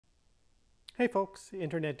Hey folks,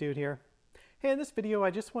 Internet Dude here. Hey, in this video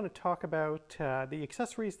I just want to talk about the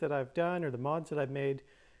accessories that I've done or the mods that I've made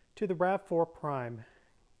to the RAV4 Prime.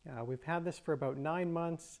 We've had this for about 9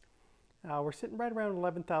 months. We're sitting right around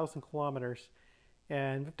 11,000 kilometers,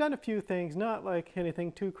 and we've done a few things, not like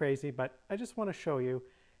anything too crazy, but I just want to show you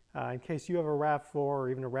in case you have a RAV4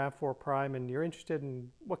 or even a RAV4 Prime and you're interested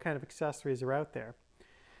in what kind of accessories are out there.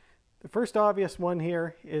 The first obvious one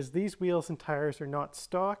here is these wheels and tires are not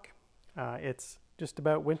stock. It's just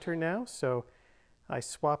about winter now, so I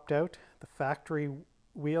swapped out the factory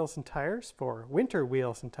wheels and tires for winter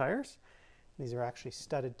wheels and tires. These are actually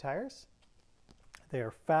studded tires. They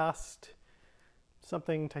are fast,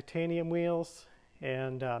 something titanium wheels,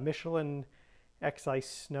 and Michelin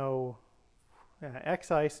X-Ice Snow,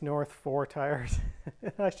 X-Ice North 4 tires.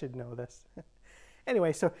 I should know this.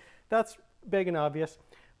 Anyway, so that's big and obvious.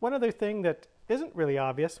 One other thing that isn't really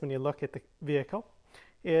obvious when you look at the vehicle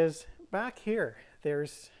is back here.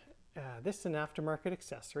 There's this is an aftermarket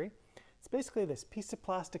accessory. It's basically this piece of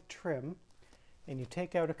plastic trim, and you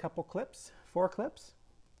take out a couple clips, 4 clips,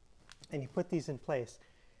 and you put these in place.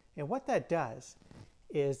 And what that does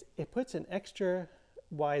is it puts an extra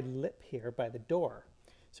wide lip here by the door.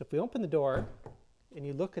 So if we open the door and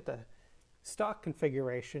you look at the stock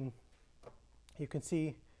configuration, you can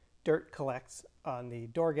see dirt collects on the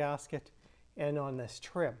door gasket and on this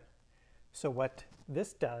trim. So what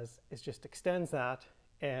this does is just extends that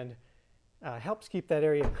and helps keep that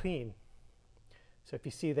area clean. So if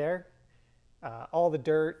you see there, all the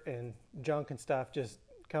dirt and junk and stuff just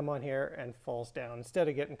come on here and falls down instead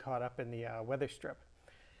of getting caught up in the weather strip.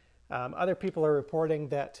 Other people are reporting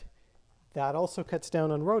that that also cuts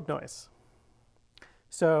down on road noise.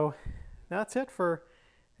 So that's it for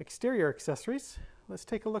exterior accessories. Let's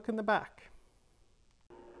take a look in the back.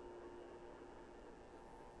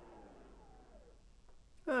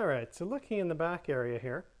 Alright, so looking in the back area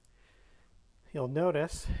here, you'll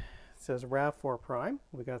notice it says RAV4 Prime.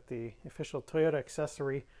 We got the official Toyota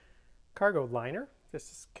Accessory cargo liner. This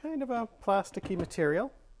is kind of a plasticky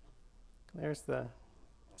material. There's the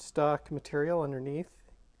stock material underneath.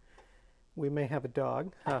 We may have a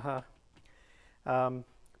dog, haha.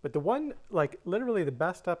 But the one, like literally the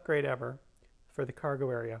best upgrade ever for the cargo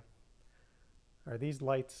area are these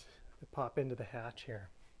lights that pop into the hatch here.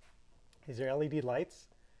 These are LED lights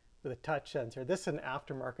with a touch sensor. This is an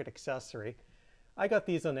aftermarket accessory. I got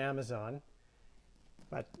these on Amazon,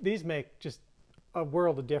 but these make just a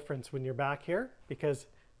world of difference when you're back here, because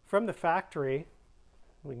from the factory,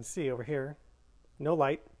 we can see over here, no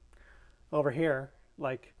light. Over here,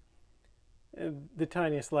 like the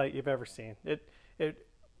tiniest light you've ever seen. It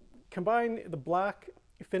combined the black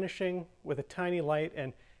finishing with a tiny light,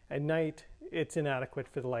 and at night it's inadequate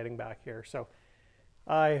for the lighting back here. So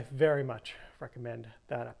I very much recommend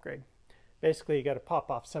that upgrade. Basically, you got to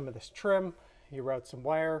pop off some of this trim, you route some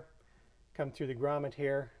wire, come through the grommet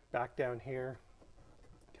here, back down here.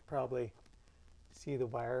 You can probably see the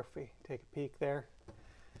wire if we take a peek there.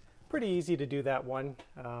 Pretty easy to do that one.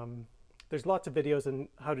 There's lots of videos on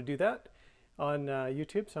how to do that on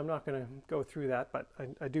YouTube, so I'm not going to go through that, but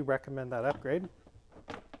I do recommend that upgrade.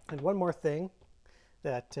 And one more thing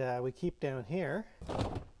that we keep down here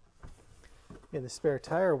in the spare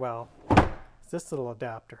tire well is this little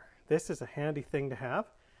adapter. This is a handy thing to have.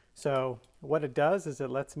 So what it does is it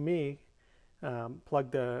lets me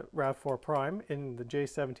plug the RAV4 Prime in the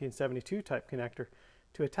J1772 type connector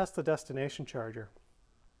to a Tesla destination charger.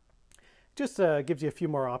 Just gives you a few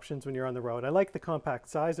more options when you're on the road. I like the compact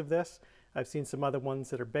size of this. I've seen some other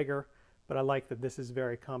ones that are bigger, but I like that this is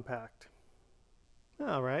very compact.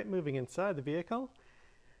 All right, moving inside the vehicle.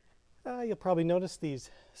 You'll probably notice these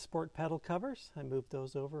sport pedal covers. I moved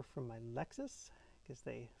those over from my Lexus because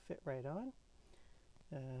they fit right on.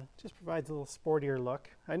 Just provides a little sportier look.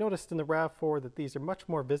 I noticed in the RAV4 that these are much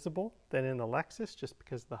more visible than in the Lexus just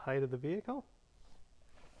because of the height of the vehicle.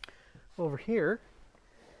 Over here,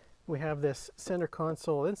 we have this center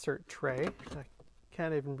console insert tray. I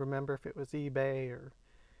can't even remember if it was eBay or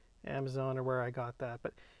Amazon or where I got that.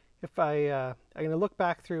 But if I'm going to look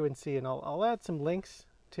back through and see, and I'll add some links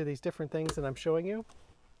to these different things that I'm showing you,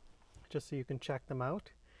 just so you can check them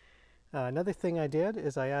out. Another thing I did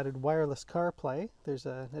is I added wireless CarPlay. There's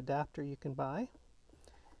an adapter you can buy,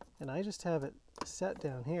 and I just have it set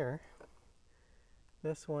down here.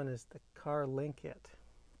 This one is the Carlinkit.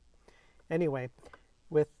 Anyway,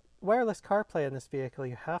 with wireless CarPlay in this vehicle,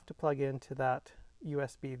 you have to plug into that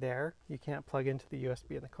USB there. You can't plug into the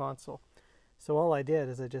USB in the console. So all I did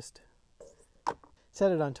is I just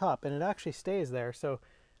set it on top, and it actually stays there. So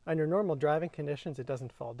under normal driving conditions, it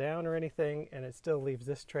doesn't fall down or anything, and it still leaves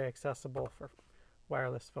this tray accessible for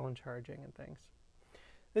wireless phone charging and things.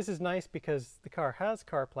 This is nice because the car has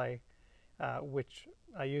CarPlay, which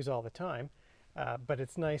I use all the time, but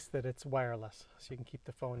it's nice that it's wireless, so you can keep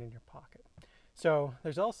the phone in your pocket. So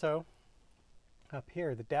there's also up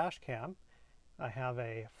here the dash cam. I have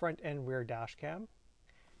a front and rear dash cam,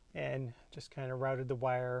 and just kind of routed the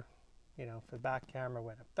wire, you know, for the back camera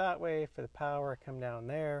went up that way, for the power I come down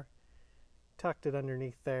there, tucked it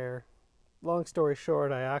underneath there. Long story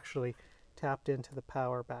short, I actually tapped into the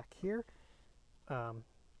power back here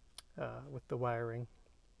with the wiring.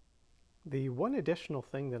 The one additional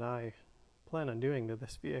thing that I plan on doing to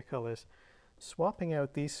this vehicle is swapping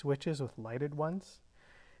out these switches with lighted ones,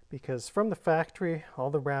 because from the factory, all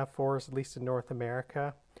the RAV4s, at least in North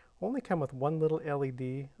America, only come with one little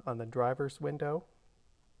LED on the driver's window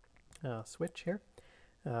switch here.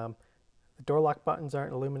 The door lock buttons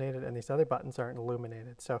aren't illuminated, and these other buttons aren't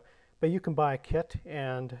illuminated. So, but you can buy a kit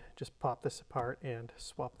and just pop this apart and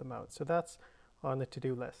swap them out. So that's on the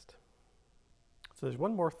to-do list. So there's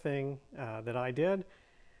one more thing that I did.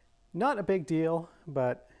 Not a big deal,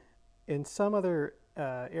 but in some other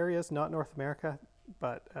areas, not North America,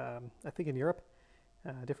 but I think in Europe,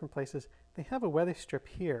 different places, they have a weather strip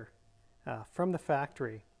here from the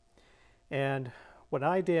factory. And what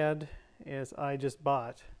I did is I just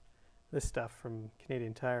bought this stuff from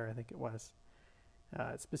Canadian Tire, I think it was.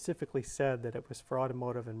 It specifically said that it was for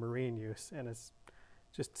automotive and marine use, and it's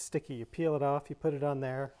just sticky. You peel it off, you put it on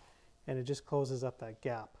there, and it just closes up that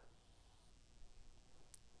gap.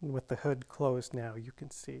 And with the hood closed now, you can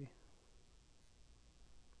see.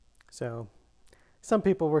 So some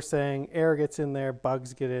people were saying air gets in there,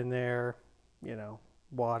 bugs get in there, you know,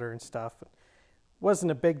 water and stuff. It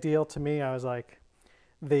wasn't a big deal to me. I was like,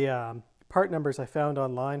 the part numbers I found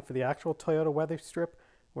online for the actual Toyota weather strip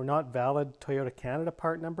were not valid Toyota Canada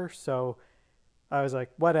part numbers. So I was like,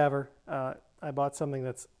 whatever. I bought something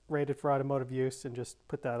that's rated for automotive use and just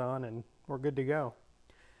put that on, and we're good to go.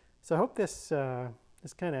 So I hope this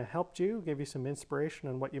kind of helped you, gave you some inspiration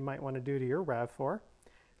on what you might want to do to your RAV4.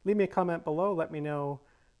 Leave me a comment below. Let me know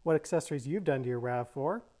what accessories you've done to your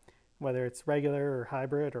RAV4, whether it's regular or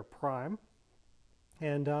hybrid or prime.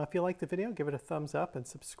 And if you like the video, give it a thumbs up and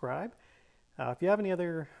subscribe. If you have any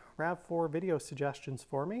other RAV4 video suggestions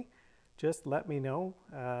for me, just let me know.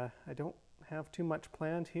 I don't have too much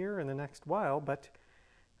planned here in the next while, but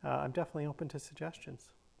I'm definitely open to suggestions.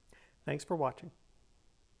 Thanks for watching.